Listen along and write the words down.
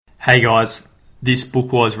Hey guys, this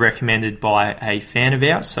book was recommended by a fan of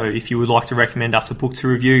ours, so if you would like to recommend us a book to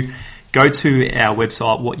review, go to our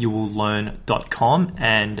website whatyouwilllearn.com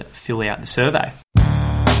and fill out the survey.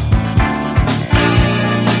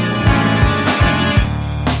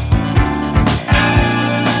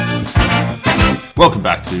 Welcome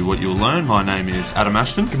back to What You'll Learn. My name is Adam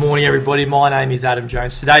Ashton. Good morning, everybody. My name is Adam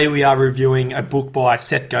Jones. Today we are reviewing a book by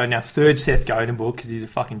Seth Godin, our third Seth Godin book, because he's a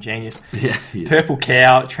fucking genius. Yeah, he is. Purple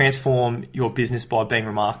Cow, Transform Your Business by Being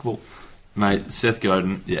Remarkable. Mate, Seth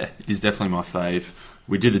Godin, yeah, he's definitely my fave.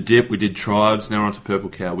 We did The Dip, we did Tribes, now we're on to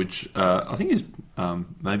Purple Cow, which I think is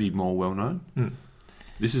maybe more well-known. Mm.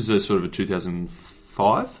 This is a sort of a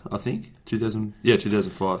 2005, I think.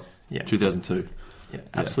 2005. Yeah. 2002. Yeah,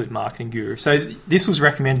 absolute marketing guru. So this was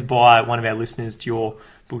recommended by one of our listeners, Dior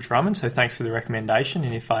Bush Drummond. So thanks for the recommendation.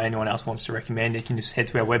 And if anyone else wants to recommend, you can just head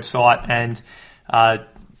to our website and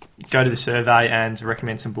go to the survey and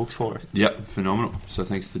recommend some books for us. Yep, phenomenal. So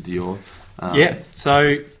thanks to Dior.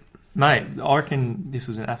 So mate, I reckon this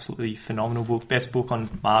was an absolutely phenomenal book. Best book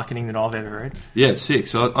on marketing that I've ever read. Yeah, it's sick.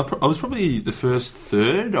 So I was probably the first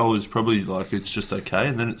third. I was probably like, it's just okay.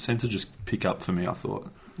 And then it seemed to just pick up for me, I thought.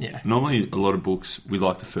 Yeah. Normally, a lot of books, we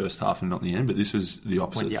like the first half and not the end, but this was the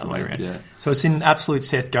opposite. Went the other way around. Yeah. So it's in absolute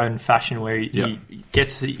Seth Godin fashion where he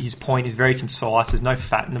gets his point, is very concise. There's no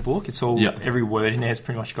fat in the book. It's all, every word in there has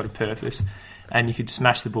pretty much got a purpose. And you could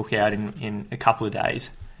smash the book out in a couple of days.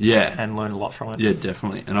 Yeah. And learn a lot from it. Yeah,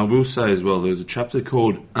 definitely. And I will say as well, there's a chapter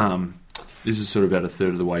called, this is sort of about a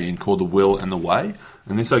third of the way in, called The Will and the Way.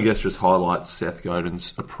 And this, I guess, just highlights Seth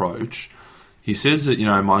Godin's approach. He says that,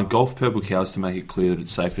 my goal for Purple Cow is to make it clear that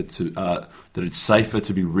it's safer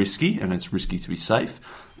to be risky and it's risky to be safe.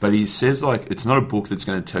 But he says, it's not a book that's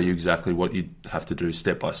going to tell you exactly what you have to do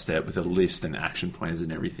step by step with a list and action plans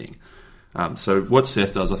and everything. So what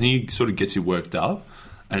Seth does, I think he sort of gets you worked up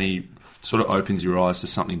and he sort of opens your eyes to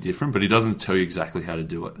something different, but he doesn't tell you exactly how to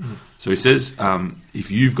do it. Mm. So he says,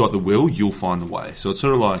 if you've got the will, you'll find the way. So it's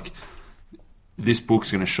sort of like this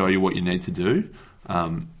book's going to show you what you need to do,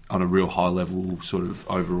 on a real high level sort of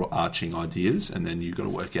overarching ideas, and then you've got to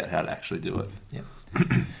work out how to actually do it. Yeah.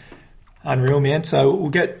 Unreal, man. So we'll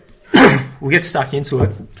get stuck into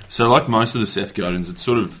it. So like most of the Seth Godins, it's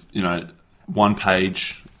sort of, one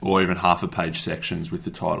page or even half a page sections with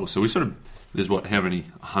the title. So we sort of, there's how many?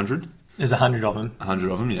 100? There's 100 of them.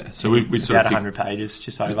 100 of them, yeah. So we sort about of 100 pages,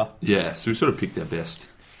 just over. Yeah, so we sort of picked our best.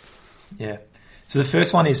 Yeah. So the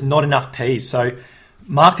first one is Not Enough Peas. So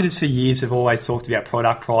marketers for years have always talked about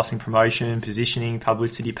product pricing, promotion, positioning,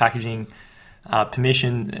 publicity, packaging,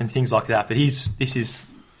 permission, and things like that. But this is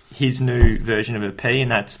his new version of a P, and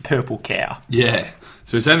that's Purple Cow. Yeah.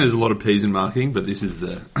 So we're saying there's a lot of P's in marketing, but this is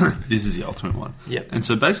the ultimate one. Yep. And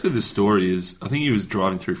so basically the story is, I think he was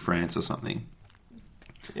driving through France or something.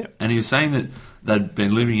 Yep. And he was saying that they'd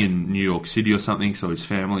been living in New York City or something, so his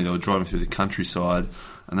family, they were driving through the countryside,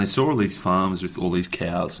 and they saw all these farms with all these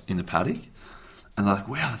cows in the paddock. And they're like,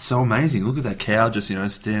 wow, that's so amazing. Look at that cow just,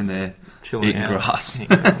 standing there eating grass.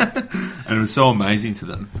 And it was so amazing to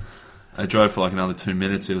them. They drove for another 2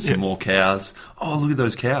 minutes. There was some more cows. Oh, look at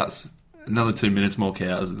those cows. Another 2 minutes, more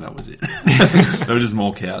cows, and that was it. They were just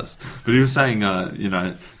more cows. But he was saying,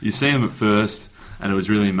 you see them at first, and it was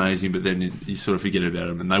really amazing, but then you sort of forget about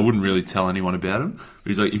them, and they wouldn't really tell anyone about them. But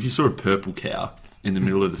he's like, if you saw a purple cow in the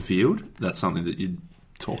middle of the field, that's something that you'd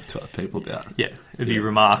talk to people about. Yeah, it'd be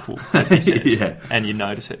remarkable, as he says, and you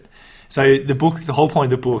notice it. So the whole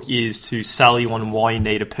point of the book is to sell you on why you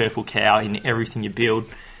need a purple cow in everything you build.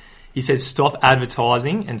 He says, stop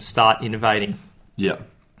advertising and start innovating. Yeah.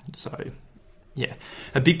 So, yeah.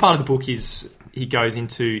 A big part of the book he goes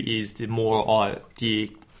into is the more idea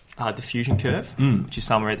diffusion curve, which is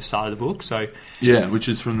somewhere at the start of the book. So, yeah, which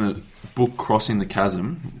is from the book Crossing the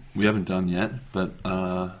Chasm. We haven't done yet, but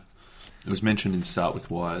it was mentioned in Start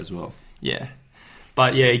With Why as well. Yeah.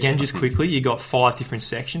 But yeah, again, just quickly, you got 5 different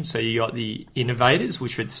sections. So you got the innovators,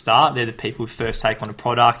 which are at the start. They're the people who first take on a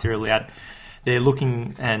product. They're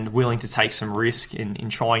looking and willing to take some risk in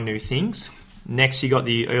trying new things. Next, you got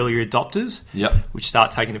the earlier adopters, which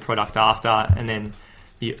start taking the product after. And then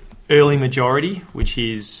the early majority, which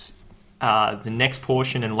is the next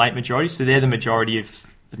portion, and late majority. So they're the majority of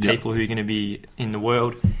the people who are going to be in the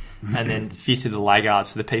world. And then fifth are the laggards,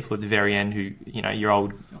 so the people at the very end who, your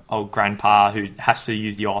old grandpa who has to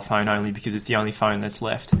use the iPhone only because it's the only phone that's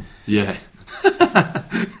left. Yeah. Pretty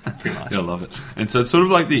much. Yeah, I love it. And so it's sort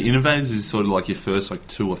of like the innovators is sort of like your first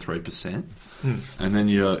 2 or 3%. And then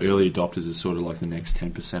your early adopters is sort of like the next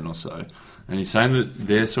 10% or so. And he's saying that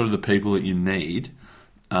they're sort of the people that you need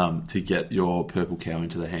to get your purple cow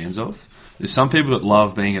into the hands of. There's some people that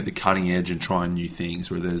love being at the cutting edge and trying new things,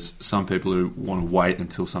 where there's some people who want to wait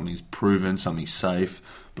until something's proven, something's safe,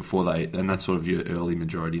 before and that's sort of your early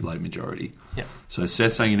majority, late majority. Yeah. So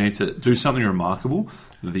Seth's saying you need to do something remarkable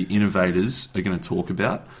that the innovators are going to talk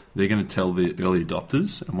about. They're going to tell the early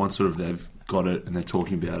adopters, and once sort of they've got it and they're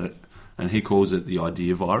talking about it, and he calls it the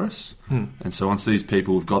idea virus. And so once these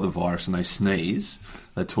people have got the virus and they sneeze,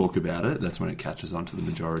 they talk about it, that's when it catches on to the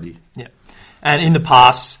majority. Yeah. And in the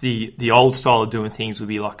past, the old style of doing things would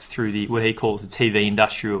be like through what he calls the TV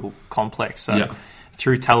industrial complex. So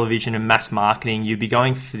through television and mass marketing, you'd be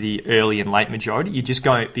going for the early and late majority. You'd just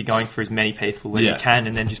be going for as many people as you can,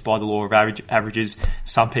 and then just by the law of averages,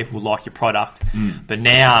 some people will like your product. But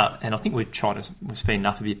now, and I think we're speeding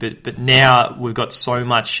up a bit, but now we've got so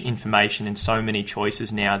much information and so many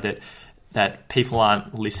choices now that people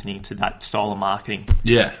aren't listening to that style of marketing.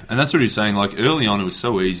 Yeah, and that's what he's saying. Like, early on, it was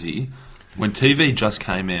so easy. When TV just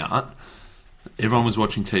came out, everyone was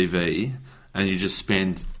watching TV, and you just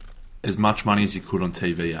spend as much money as you could on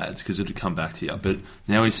TV ads because it would come back to you. But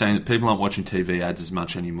now he's saying that people aren't watching TV ads as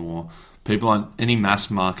much anymore. People aren't, any mass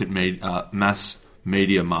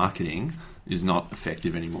media marketing is not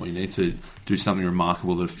effective anymore. You need to do something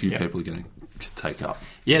remarkable that a few people are going to take up.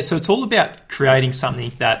 Yeah, so it's all about creating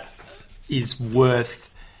something that is worth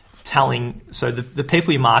telling. So the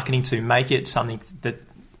people you're marketing to, make it something that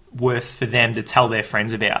worth for them to tell their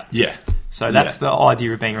friends about. Yeah. So that's the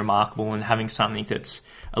idea of being remarkable and having something that's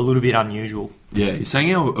a little bit unusual. Yeah, he's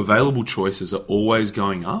saying our available choices are always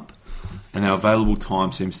going up, and our available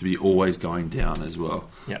time seems to be always going down as well.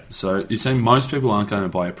 Yeah. So you're saying most people aren't going to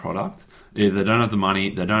buy a product. Either they don't have the money,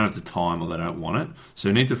 they don't have the time, or they don't want it. So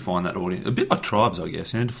you need to find that audience. A bit like tribes, I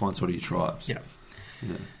guess. You need to find sort of your tribes. Yeah.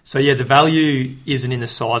 So the value isn't in the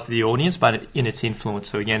size of the audience, but in its influence.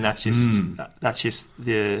 So again, that's just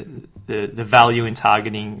the value in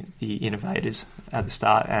targeting the innovators at the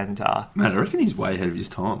start. And man, I reckon he's way ahead of his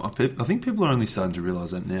time. I think people are only starting to realise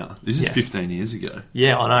that now. This is 15 years ago.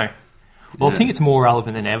 Yeah, I know. Well, I think it's more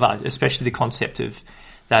relevant than ever, especially the concept of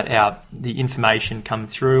that the information come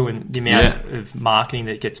through and the amount of marketing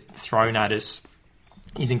that gets thrown at us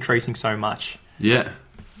is increasing so much. Yeah.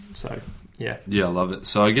 So. Yeah, I love it.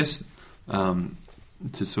 So I guess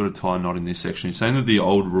to sort of tie a knot in this section, he's saying that the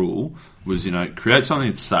old rule was, create something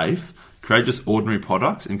that's safe, create just ordinary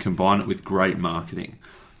products, and combine it with great marketing.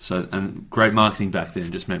 So, and great marketing back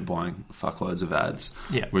then just meant buying fuckloads of ads.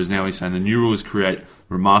 Yeah. Whereas now he's saying the new rule is create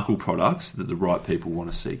remarkable products that the right people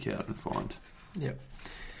want to seek out and find. Yeah.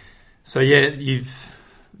 So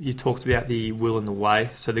you talked about the will and the way.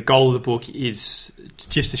 So the goal of the book is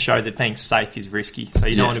just to show that being safe is risky. So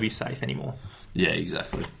you don't want to be safe anymore. Yeah,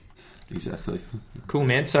 exactly. Cool,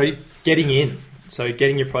 man. So getting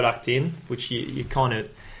your product in, which you kind of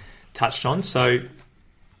touched on. So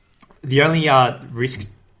the only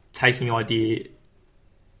risk-taking idea,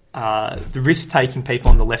 the risk-taking people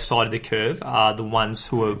on the left side of the curve are the ones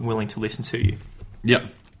who are willing to listen to you. Yep.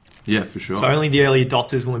 Yeah, for sure. So only the early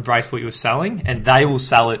adopters will embrace what you're selling, and they will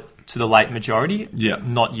sell it to the late majority,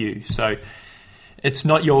 not you. So it's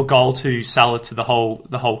not your goal to sell it to the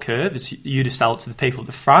whole curve. It's you to sell it to the people at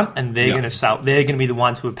the front, and they're going to sell. They're going to be the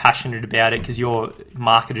ones who are passionate about it because you're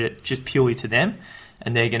marketed it just purely to them,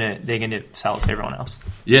 and they're going to sell it to everyone else.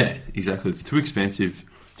 Yeah, exactly. It's too expensive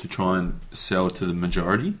to try and sell it to the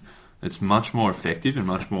majority. It's much more effective and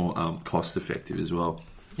much more cost effective as well.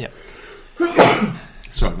 Yeah.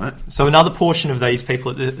 Sorry, mate. So another portion of these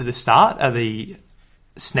people at the start are the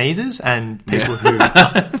sneezers and people who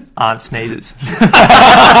aren't sneezers.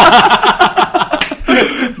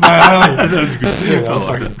 That was good. That was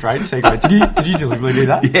fucking great segue. Did you deliberately do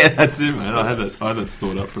that? Yeah, that's it, man. I had that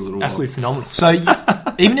stored up for a little while. Absolutely phenomenal. So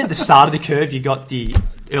even at the start of the curve, you got the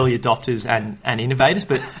early adopters and innovators,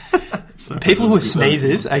 but people who are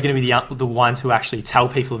sneezers are going to be the ones who actually tell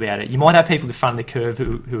people about it. You might have people at the front of the curve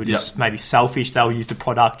who are just maybe selfish. They'll use the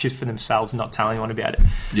product just for themselves, not telling anyone about it.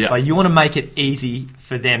 Yeah. But you want to make it easy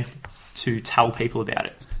for them to tell people about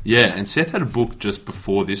it. Yeah, and Seth had a book just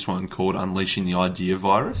before this one called Unleashing the Idea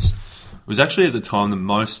Virus. It was actually at the time the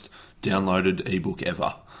most downloaded ebook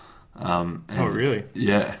ever. Oh, really?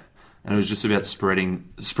 Yeah. And it was just about spreading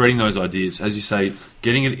those ideas. As you say,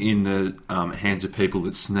 getting it in the hands of people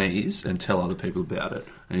that sneeze and tell other people about it.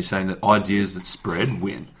 And he's saying that ideas that spread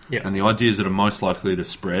win. Yeah. And the ideas that are most likely to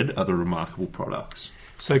spread are the remarkable products.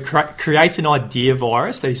 So create an idea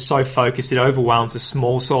virus that is so focused it overwhelms the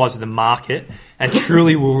small size of the market and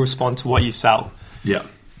truly will respond to what you sell. Yeah.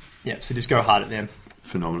 Yeah, so just go hard at them.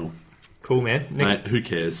 Phenomenal. Cool, man. Mate, who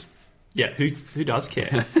cares? Yeah, who does care?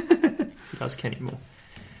 Who does care anymore?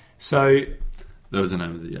 So That was the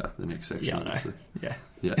name of the next section. Yeah, I know. Obviously.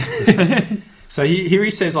 Yeah. So here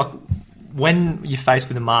he says, like, when you're faced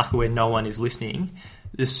with a market where no one is listening,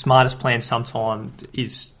 the smartest plan sometimes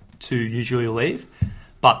is to usually leave.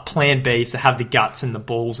 But plan B is to have the guts and the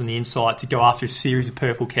balls and the insight to go after a series of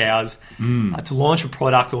purple cows, to launch a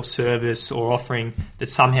product or service or offering that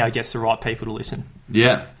somehow gets the right people to listen.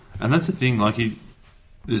 Yeah, and that's the thing. Like,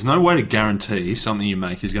 there's no way to guarantee something you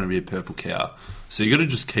make is going to be a purple cow. So you got to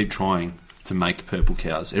just keep trying to make purple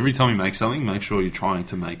cows. Every time you make something, make sure you're trying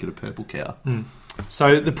to make it a purple cow.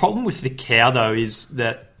 So the problem with the cow, though, is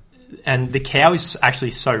that, and the cow is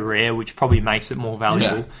actually so rare, which probably makes it more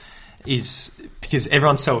valuable, is because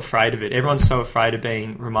everyone's so afraid of it. Everyone's so afraid of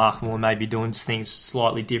being remarkable and maybe doing things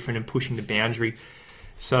slightly different and pushing the boundary.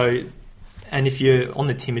 So, and if you're on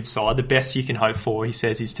the timid side, the best you can hope for, he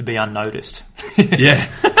says, is to be unnoticed. Yeah,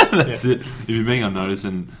 that's it. If you're being unnoticed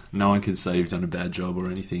and no one can say you've done a bad job or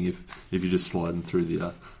anything, if you're just sliding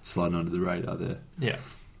under the radar there. Yeah.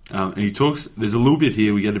 And he talks, there's a little bit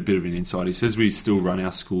here, we get a bit of an insight. He says we still run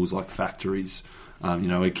our schools like factories.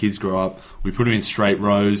 Where kids grow up, we put them in straight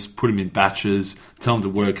rows, put them in batches, tell them to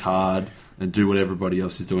work hard and do what everybody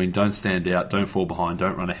else is doing. Don't stand out, don't fall behind,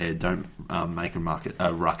 don't run ahead, don't make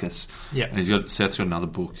a ruckus. Yeah. And Seth's got another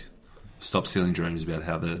book, Stop Stealing Dreams, about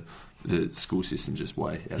how the school system just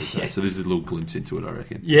way out of date. Yeah. So this is a little glimpse into it, I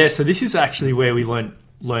reckon. Yeah, so this is actually where we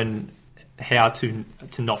learn how to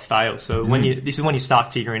not fail. So this is when you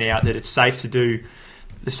start figuring out that it's safe to do.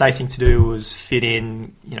 The safe thing to do was fit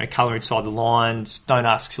in, colour inside the lines, don't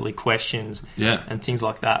ask silly questions, and things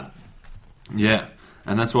like that. Yeah,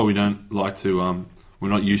 and that's why we don't like to. We're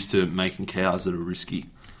not used to making cows that are risky.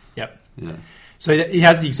 Yep. Yeah. So he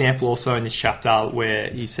has the example also in this chapter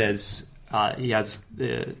where he says he has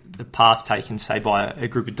the path taken, say, by a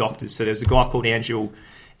group of doctors. So there's a guy called Andrew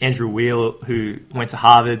Weil who went to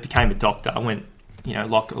Harvard, became a doctor, went,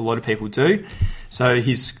 like a lot of people do. So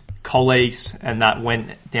his colleagues and that went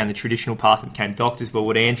down the traditional path and became doctors, but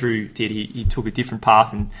what Andrew did, he took a different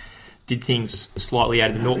path and did things slightly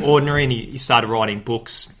out of the ordinary, and he started writing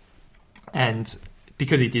books. And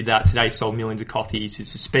because he did that, today he sold millions of copies.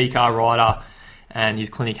 He's a speaker, writer, and his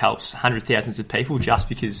clinic helps hundreds of thousands of people just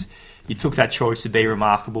because he took that choice to be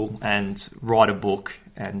remarkable and write a book.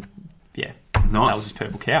 And nice. That was his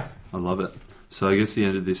purple cow. I love it. So I guess the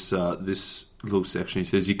end of this little section, he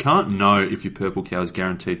says, you can't know if your purple cow is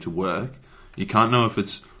guaranteed to work. You can't know if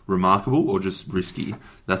it's remarkable or just risky.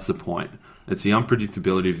 That's the point. It's the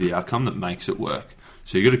unpredictability of the outcome that makes it work.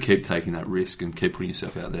 So you've got to keep taking that risk and keep putting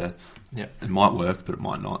yourself out there. Yeah, it might work, but it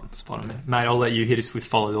might not. Spot on, mate. I'll let you hit us with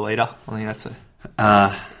Follow the Leader. I think that's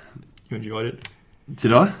you enjoyed it.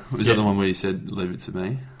 Did I? Was that the one where you said leave it to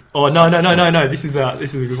me? Oh no! This is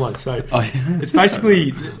a good one. So it's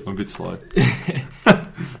basically I'm a bit slow.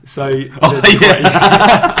 So yeah.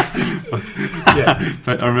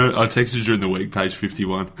 I remember I texted you during the week, page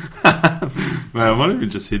 51. Mate, I might even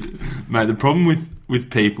just hit. Mate, the problem with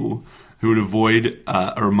people who would avoid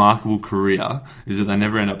a remarkable career is that they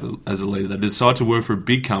never end up as a leader. They decide to work for a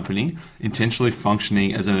big company, intentionally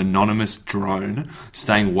functioning as an anonymous drone,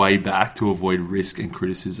 staying way back to avoid risk and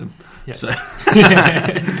criticism. Yep. So,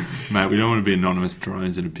 mate, we don't want to be anonymous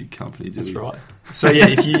drones in a big company, do we? That's right. So, yeah,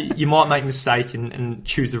 if you might make a mistake and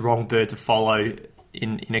choose the wrong bird to follow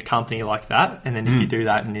in a company like that, and then if you do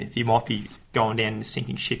that, and if you might be going down in the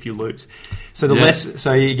sinking ship, you lose. So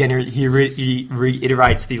so again, he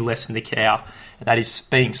reiterates the lesson of the cow, and that is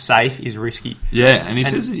being safe is risky. Yeah, and he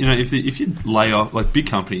says, if you lay off, like big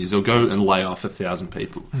companies, they'll go and lay off 1,000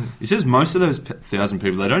 people. He says most of those 1,000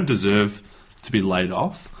 people, they don't deserve to be laid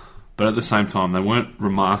off, but at the same time, they weren't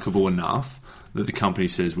remarkable enough that the company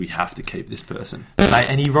says we have to keep this person.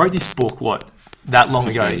 And he wrote this book, that long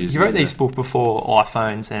ago. He wrote these books before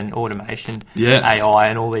iPhones and automation, AI,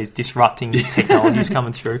 and all these disrupting technologies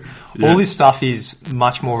coming through. Yeah. All this stuff is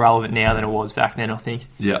much more relevant now than it was back then, I think.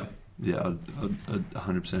 Yeah, I'd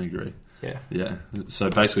 100% agree. Yeah. So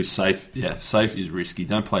basically, safe is risky.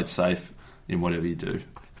 Don't play it safe in whatever you do.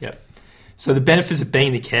 Yeah. So the benefits of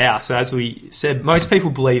being the cow. So as we said, most people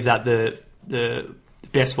believe that the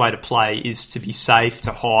best way to play is to be safe,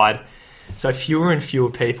 to hide. So fewer and fewer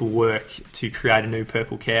people work to create a new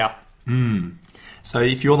purple cow. So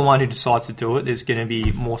if you're the one who decides to do it, there's going to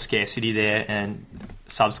be more scarcity there and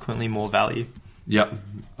subsequently more value. Yep,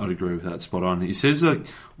 I'd agree with that. Spot on. He says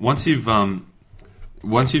that once you've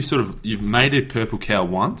made a purple cow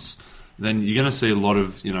once, then you're going to see a lot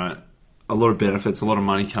of benefits, a lot of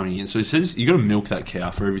money coming in. So he says you got to milk that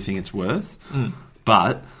cow for everything it's worth.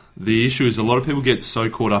 But the issue is a lot of people get so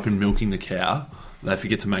caught up in milking the cow they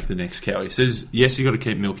forget to make the next cow. He says, yes, you got to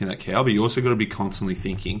keep milking that cow, but you also got to be constantly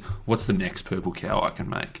thinking, what's the next purple cow I can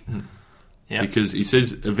make? Yeah. Because he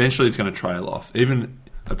says eventually it's going to trail off. Even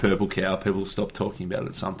a purple cow, people will stop talking about it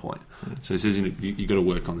at some point. So he says you got to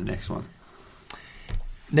work on the next one.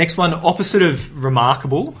 Next one, opposite of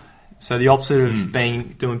remarkable. So the opposite of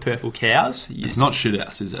doing purple cows. It's not shit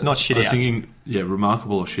house, is it? It's not shit I was house. thinking,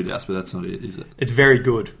 remarkable or shit house, but that's not it, is it? It's very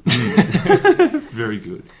good. Very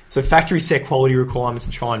good. So factory set quality requirements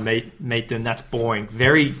and try and meet them. That's boring.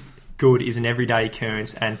 Very good is an everyday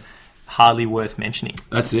occurrence and hardly worth mentioning.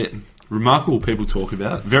 That's it. Remarkable people talk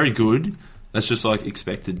about. Very good. That's just like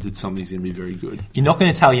expected that something's going to be very good. You're not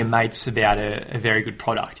going to tell your mates about a very good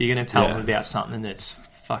product. You're going to tell Yeah. them about something that's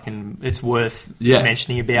it's worth Yeah.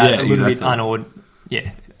 mentioning about. Yeah, a little exactly. bit unordinary.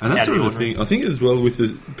 Yeah. And that's out sort of the ordinary. thing. I think as well with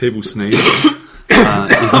the people sneezing.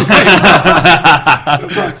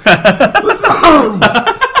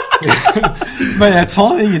 Mate, our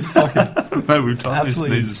timing is fucking Mate, we've timed this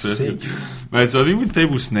absolutely sneezes sick. perfect. Mate, so I think with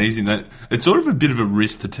people sneezing, that it's sort of a bit of a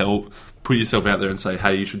risk to put yourself out there and say,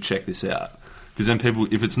 hey, you should check this out. Because then people,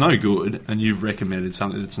 if it's no good and you've recommended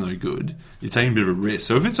something that's no good, you're taking a bit of a risk.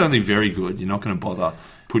 So if it's only very good, you're not going to bother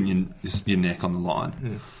putting your neck on the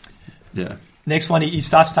line. Yeah. Next one, he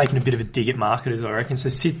starts taking a bit of a dig at marketers, I reckon. So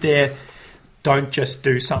sit there, don't just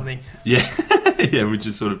do something. Yeah. Yeah, which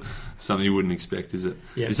is sort of something you wouldn't expect, is it?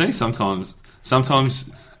 Yeah. You're saying sometimes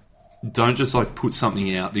don't just like put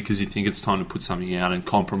something out because you think it's time to put something out and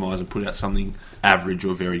compromise and put out something average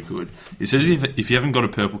or very good. It says if you haven't got a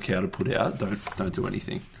purple cow to put out, don't do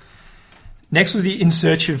anything. Next was the in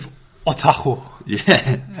search of otaku,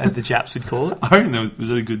 Yeah. as the Japs would call it. I reckon was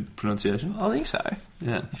that a good pronunciation? I think so.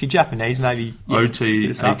 Yeah. If you're Japanese, maybe OTAKU. hit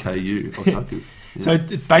us up. Otaku. Yeah. So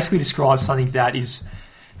it basically describes something that is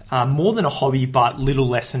more than a hobby, but little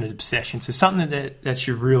less than an obsession. So something that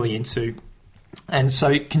you're really into. And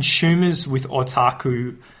so consumers with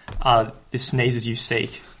otaku are the sneezers you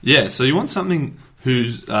seek. Yeah, so you want something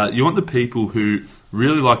you want the people who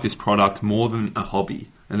really like this product more than a hobby.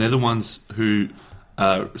 And they're the ones who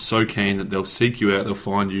are so keen that they'll seek you out, they'll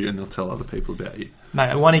find you, and they'll tell other people about you.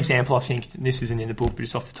 Mate, one example, I think, this isn't in the book, but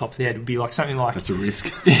just off the top of the head, would be like something like... That's a risk.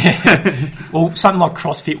 Well, something like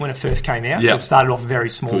CrossFit when it first came out. Yeah. So it started off very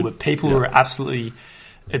small, Good. but people Yeah. were absolutely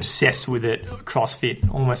obsessed with it, CrossFit,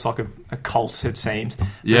 almost like a cult, it seemed.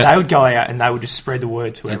 Yeah. They would go out and they would just spread the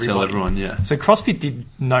word to They everybody. tell everyone, yeah. So CrossFit did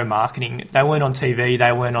no marketing. They weren't on TV.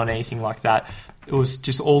 They weren't on anything like that. It was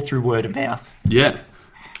just all through word of mouth. Yeah,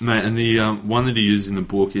 mate. And the one that he uses in the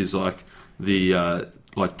book is like the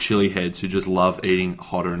like chili heads who just love eating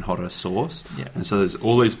hotter and hotter sauce. Yeah. And so there's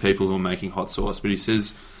all these people who are making hot sauce. But he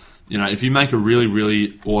says, if you make a really,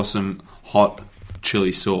 really awesome hot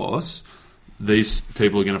chili sauce, these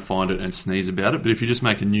people are going to find it and sneeze about it. But if you just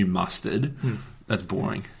make a new mustard, that's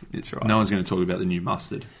boring. That's right. No one's going to talk about the new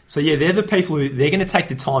mustard. So yeah, they're the people who they're going to take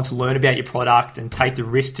the time to learn about your product and take the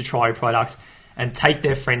risk to try your product and take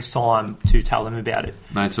their friends' time to tell them about it.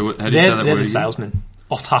 Mate, so how do you They're say that the word again? salesman.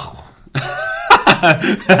 Otaku.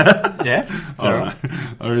 Yeah? All right.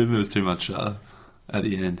 I remember there was too much at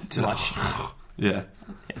the end. Too much. Yeah.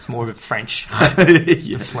 It's more of a French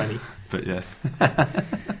Yeah. phlegmy. But yeah.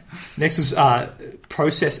 Next was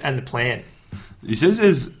process and the plan. He says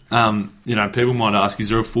there's, people might ask, is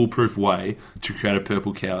there a foolproof way to create a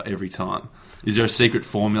purple cow every time? Is there a secret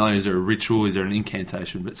formula? Is there a ritual? Is there an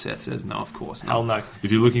incantation? But Seth says, no, of course not. Hell no.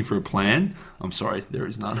 If you're looking for a plan, I'm sorry, there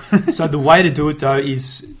is none. So the way to do it though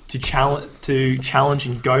is to challenge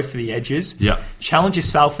and go for the edges. Yeah. Challenge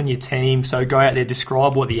yourself and your team. So go out there,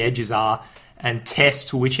 describe what the edges are, and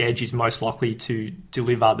test which edge is most likely to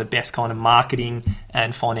deliver the best kind of marketing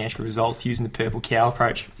and financial results using the purple cow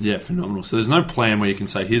approach. Yeah, phenomenal. So there's no plan where you can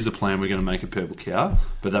say, here's the plan, we're going to make a purple cow.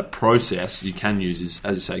 But that process you can use is,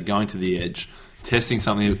 as you say, going to the edge, testing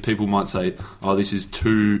something that people might say, oh, this is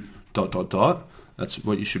too ... That's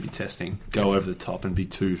what you should be testing. Go over the top and be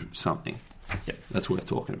too something. Yep. That's worth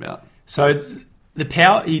talking about. So the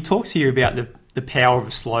power, he talks here about the power of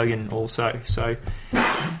a slogan also. So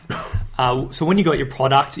when you got your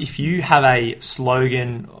product, if you have a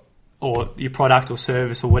slogan or your product or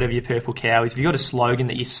service or whatever your purple cow is, if you've got a slogan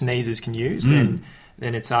that your sneezers can use, then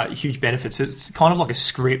it's a huge benefit. So it's kind of like a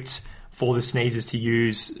script for the sneezers to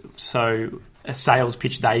use. So a sales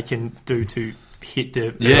pitch they can do to hit the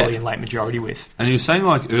early and late majority with. And you're saying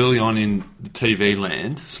like early on in the TV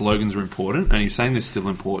land, slogans are important, and you're saying they're still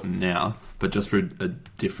important now, but just for a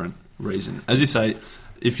different reason. As you say,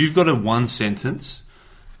 if you've got a one sentence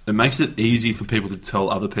it makes it easy for people to tell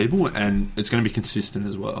other people, and it's going to be consistent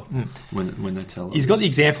as well when they tell. He's others. got the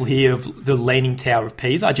example here of the Leaning Tower of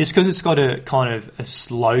Pisa. Just because it's got a kind of a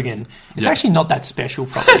slogan, it's actually not that special.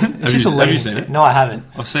 Probably it's just a leaning. Have you seen it? No, I haven't.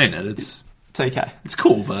 I've seen it. It's okay. It's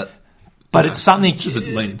cool, but it's something just a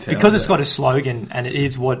leaning tower, because it's got a slogan, and it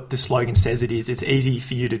is what the slogan says it is. It's easy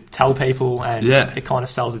for you to tell people, and it kind of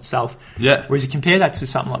sells itself. Yeah. Whereas you compare that to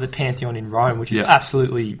something like the Pantheon in Rome, which is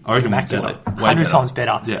absolutely immaculate, 100 times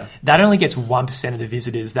better. Yeah. That only gets 1% of the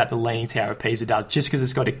visitors that the Leaning Tower of Pisa does, just because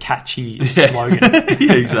it's got a catchy slogan.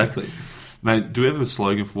 Yeah, exactly. Mate, do we have a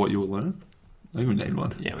slogan for what you will learn? I think we need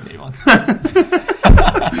one. Yeah, we need one.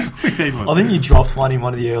 We need one. I think you dropped one in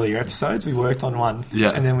one of the earlier episodes. We worked on one,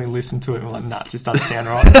 yeah, and then we listened to it and we're like, nah, it just doesn't sound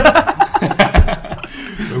right.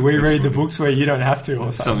 We read the books where you don't have to,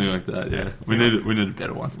 or something like that. Yeah, we need a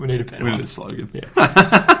better one. We need a better one. We need a slogan.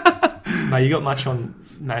 Yeah. Mate, you got much on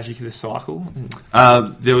Magic of the Cycle?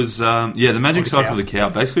 There was the Magic Cycle of the Cow.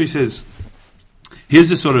 Basically, he says here's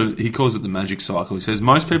the sort of, he calls it the Magic Cycle. He says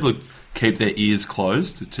most people keep their ears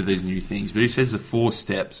closed to these new things, but he says the 4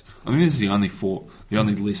 steps. I think this is the only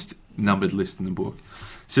numbered list in the book.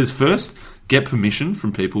 It says first, get permission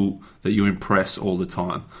from people that you impress all the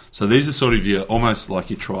time. So these are sort of almost like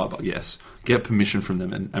your tribe, I guess. Get permission from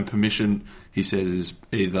them, and permission, he says, is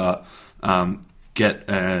either get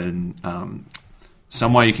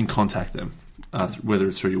some way you can contact them, whether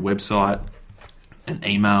it's through your website, an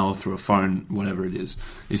email, through a phone, whatever it is.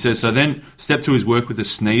 He says, so then step 2 is work with the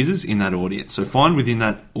sneezers in that audience. So find within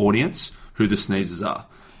that audience who the sneezers are.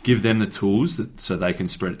 Give them the tools so they can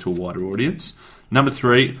spread it to a wider audience. Number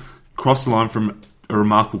 3, cross the line from a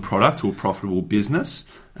remarkable product to a profitable business,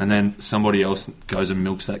 and then somebody else goes and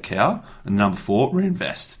milks that cow. And number 4,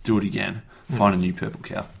 reinvest. Do it again. Find a new purple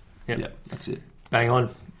cow. Yep, that's it. Bang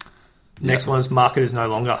on. Next one is marketers no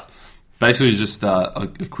longer. Basically, just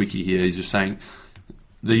a quickie here. He's just saying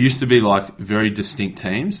there used to be like very distinct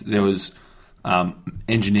teams. There was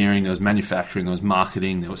engineering, there was manufacturing, there was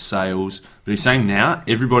marketing, there was sales. But he's saying now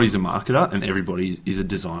everybody's a marketer and everybody is a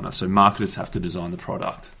designer. So marketers have to design the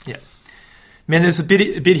product. Yeah. Man, there's a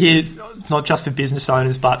bit here, not just for business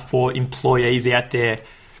owners, but for employees out there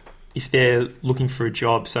if they're looking for a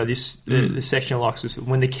job. So this the section I like is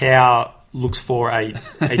when the cow looks for a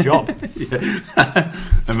job.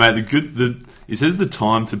 And mate, he says the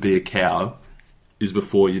time to be a cow is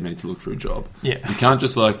before you need to look for a job. Yeah. You can't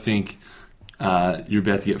just think you're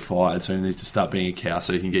about to get fired, so you need to start being a cow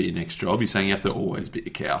so you can get your next job. He's saying you have to always be a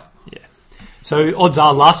cow. Yeah. So odds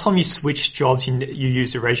are, last time you switched jobs, you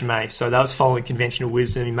used a resume. So that was following conventional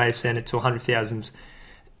wisdom. You may have sent it to 100,000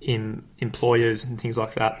 employers and things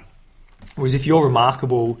like that. Whereas if you're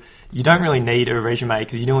remarkable, you don't really need a resume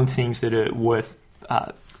because you're doing things that are worth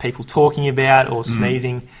people talking about or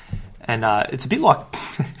sneezing. And it's a bit like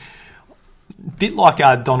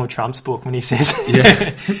Donald Trump's book when he says,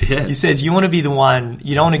 he says, you want to be the one,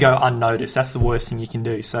 you don't want to go unnoticed. That's the worst thing you can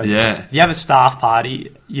do. So if you have a staff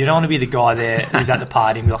party, you don't want to be the guy there who's at the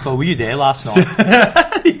party and be like, oh, were you there last night?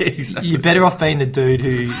 Exactly. You're better off being the dude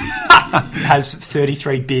who has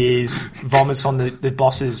 33 beers, vomits on the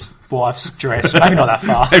boss's wife's dress. Maybe not that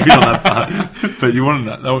far. Maybe not that far. But you want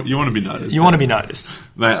to be noticed. You want to be noticed.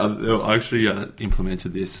 Mate, I actually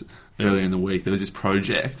implemented this earlier in the week. There was this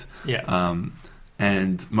project,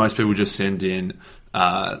 and most people just send in,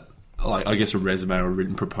 a resume or a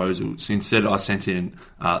written proposal. So instead, I sent in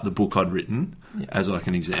the book I'd written as like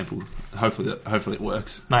an example. Hopefully it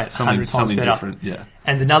works. Mate, something different. Yeah.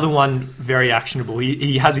 And another one, very actionable.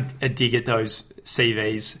 He has a dig at those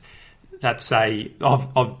CVs that say,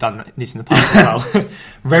 I've done this in the past as well,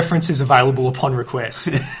 references available upon request.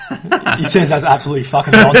 He says that's absolutely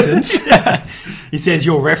fucking nonsense. He says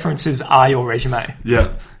your references are your resume.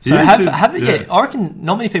 Yeah. So I reckon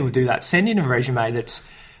not many people do that. Send in a resume that's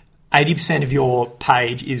 80% of your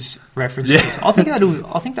page is references. Yeah. I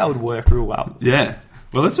think that would work real well. Yeah.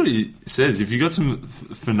 Well, that's what he says. If you've got some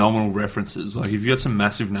phenomenal references, like if you've got some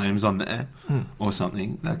massive names on there or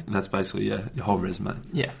something, that's basically your whole resume.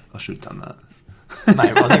 Yeah. I should have done that.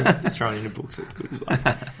 Mate, well, I think throwing in a book's good as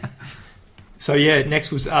well. So,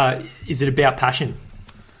 next was, is it about passion?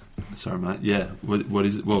 Sorry, mate. Yeah. What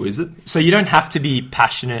is it? What is it? So you don't have to be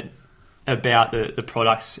passionate about the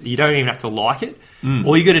products. You don't even have to like it.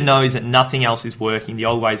 All you got to know is that nothing else is working. The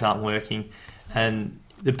old ways aren't working. And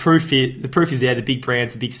the proof is there. The big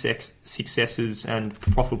brands, the big successes and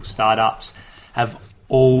profitable startups have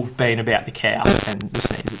all been about the cow and the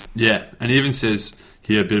sneezers. Yeah, and he even says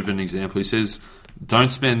here a bit of an example. He says,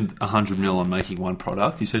 don't spend 100 mil on making one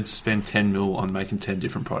product. He said spend 10 mil on making 10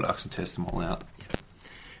 different products and test them all out.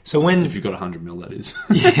 So when If you've got 100 mil, that is.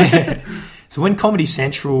 yeah, so when Comedy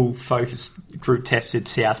Central focus group tested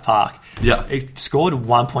South Park, Yeah. it scored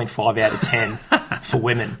 1.5 out of 10 for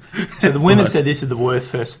women. So the women said this is the worst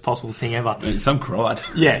first possible thing ever. And some cried.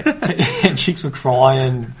 Yeah, and chicks were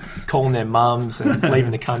crying, calling their mums and leaving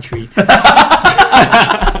the country,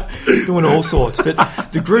 doing all sorts. But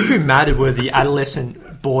the group who mattered were the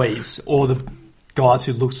adolescent boys, or the guys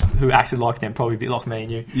who acted like them, probably a bit like me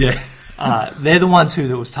and you. Yeah. They're the ones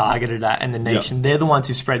that was targeted at, and the niche, Yep. and they're the ones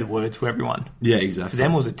who spread the word to everyone. Yeah, exactly. For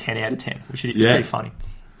them, it was a 10 out of 10, which is Yeah. pretty funny.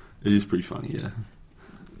 It is pretty funny, yeah.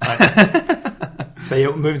 So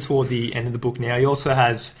you're moving toward the end of the book now. He also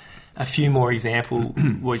has a few more examples,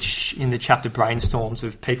 which in the chapter brainstorms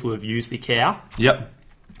of people who have used the cow. Yep.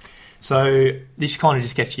 So this kind of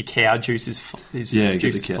just gets your cow juices, Yeah, get the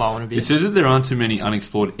juices cow. flowing a bit. It says that there aren't too many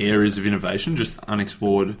unexplored areas of innovation, just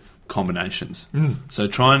unexplored combinations. So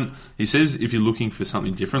he says if you're looking for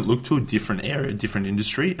something different, look to a different area, different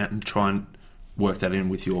industry, and try and work that in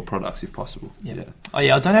with your products if possible. Yeah. Oh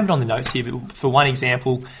yeah, I don't have it on the notes here, but for one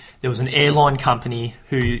example, there was an airline company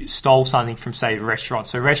who stole something from, say, a restaurant.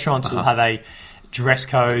 So restaurants will have a dress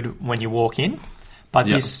code when you walk in, but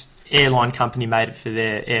Yep. this airline company made it for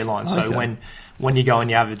their airline. So Okay. when you go and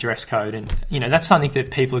you have a dress code, and that's something that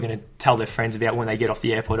people are going to tell their friends about when they get off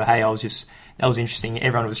the airport. Or, hey, that was interesting.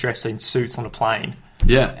 Everyone was dressed in suits on a plane,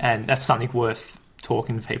 Yeah. and that's something worth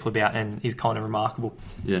talking to people about, and is kind of remarkable.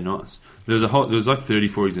 Yeah, nice. There was like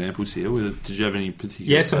 34 examples here. Did you have any particular?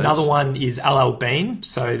 Yes, another one is LL Bean.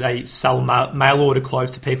 So they sell mail order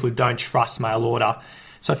clothes to people who don't trust mail order.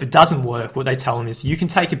 So if it doesn't work, what they tell them is you can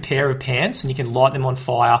take a pair of pants and you can light them on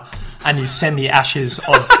fire and you send the ashes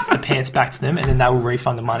of the pants back to them, and then they will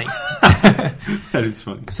refund the money. That is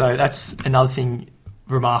funny. So that's another thing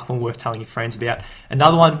remarkable and worth telling your friends about.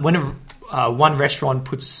 Another one, when one restaurant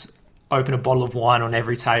open a bottle of wine on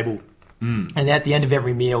every table, and at the end of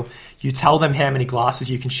every meal, you tell them how many glasses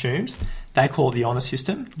you consumed. They call it the honour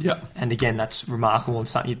system. Yeah. And again, that's remarkable and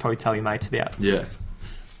something you'd probably tell your mates about. Yeah.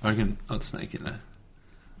 I reckon I'd sneak in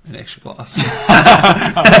an extra glass.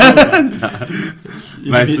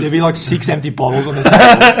 There'd be like 6 empty bottles on this table.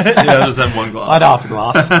 Yeah, I just have one glass. I'd half a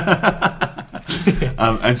glass.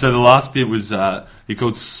 And so the last bit was he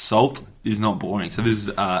called salt is not boring. So there's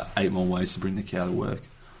 8 more ways to bring the cow to work.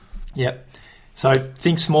 Yep. So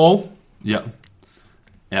think small, Yep.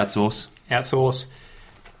 Outsource. outsource,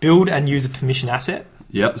 build and use a permission asset.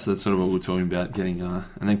 Yep. So that's sort of what we're talking about getting. And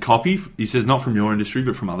then copy. He says not from your industry,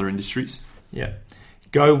 but from other industries. Yeah.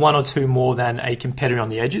 Go 1 or 2 more than a competitor on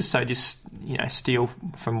the edges. So just, steal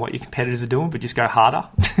from what your competitors are doing, but just go harder.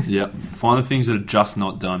 Yep. Find the things that are just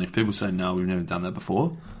not done. If people say, no, we've never done that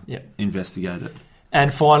before, Yep. investigate it.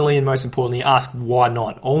 And finally, and most importantly, ask why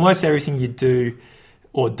not. Almost everything you do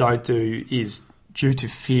or don't do is due to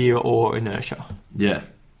fear or inertia. Yeah.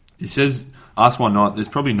 He says, ask why not. There's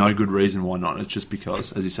probably no good reason why not. It's just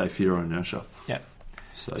because, as you say, fear or inertia. Yeah.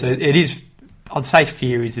 So It is, I'd say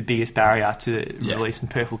fear is the biggest barrier to Yeah. releasing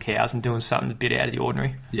purple cows and doing something a bit out of the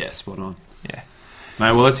ordinary. yeah, spot on. Yeah.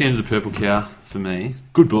 Mate, well, that's the end of the Purple Cow for me.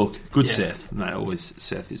 Good book. Good Yeah. Seth. Mate,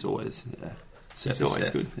 Seth is always... Yeah. Seth It's is always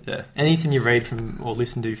Seth. good. Yeah. Anything you read from or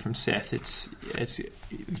listen to from Seth, it's you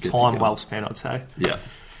time going. well spent, I'd say. Yeah.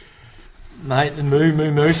 Mate, the Moo Moo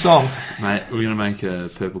Moo song. Mate, we're going to make a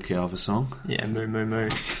Purple Cow of a song. Yeah, Moo Moo Moo.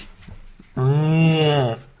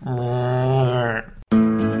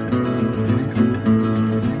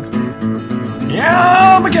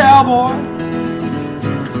 Yeah, I'm a cowboy.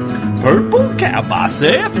 Purple Cow by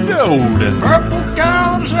Seth Golden. Purple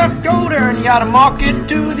cow, Seth Golden. You gotta market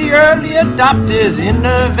to the early adopters.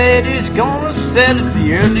 Innovators gonna sell. It's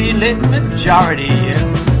the early late majority.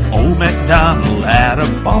 Old MacDonald had a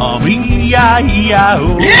farm,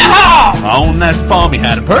 E-I-E-I-O. Yeah! On that farm he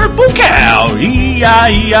had a purple cow,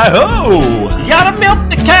 E-I-E-I-O. You gotta milk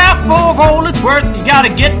the cow for all it's worth. You gotta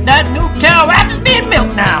get that new cow after it's being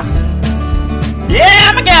milked now. Yeah,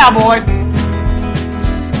 I'm a cowboy.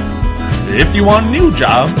 If you want a new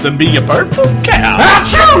job, then be a purple cow.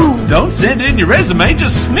 Achoo! Don't send in your resume,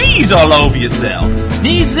 just sneeze all over yourself.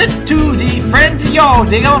 Sneeze it to the friends of yours.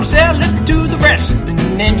 They gonna sell it to the rest.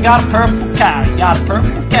 And then you got a purple cow. You got a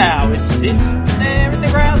purple cow. It's sitting there in the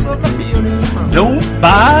grass on the field. Don't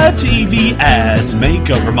buy TV ads, make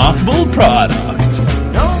a remarkable product.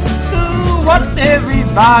 Don't do what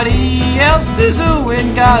everybody else is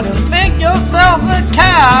doing. Gotta make yourself a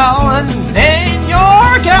cow, and then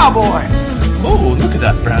you're a cowboy. Oh, look at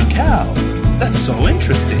that brown cow. That's so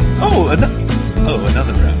interesting. Another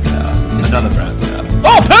brown cow. Another brown cow.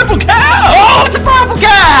 Oh, purple cow! Oh, it's a purple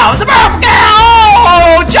cow! It's a purple cow!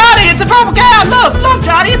 Oh, Johnny, it's a purple cow! Look,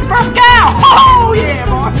 Johnny, it's a purple cow! Oh, yeah!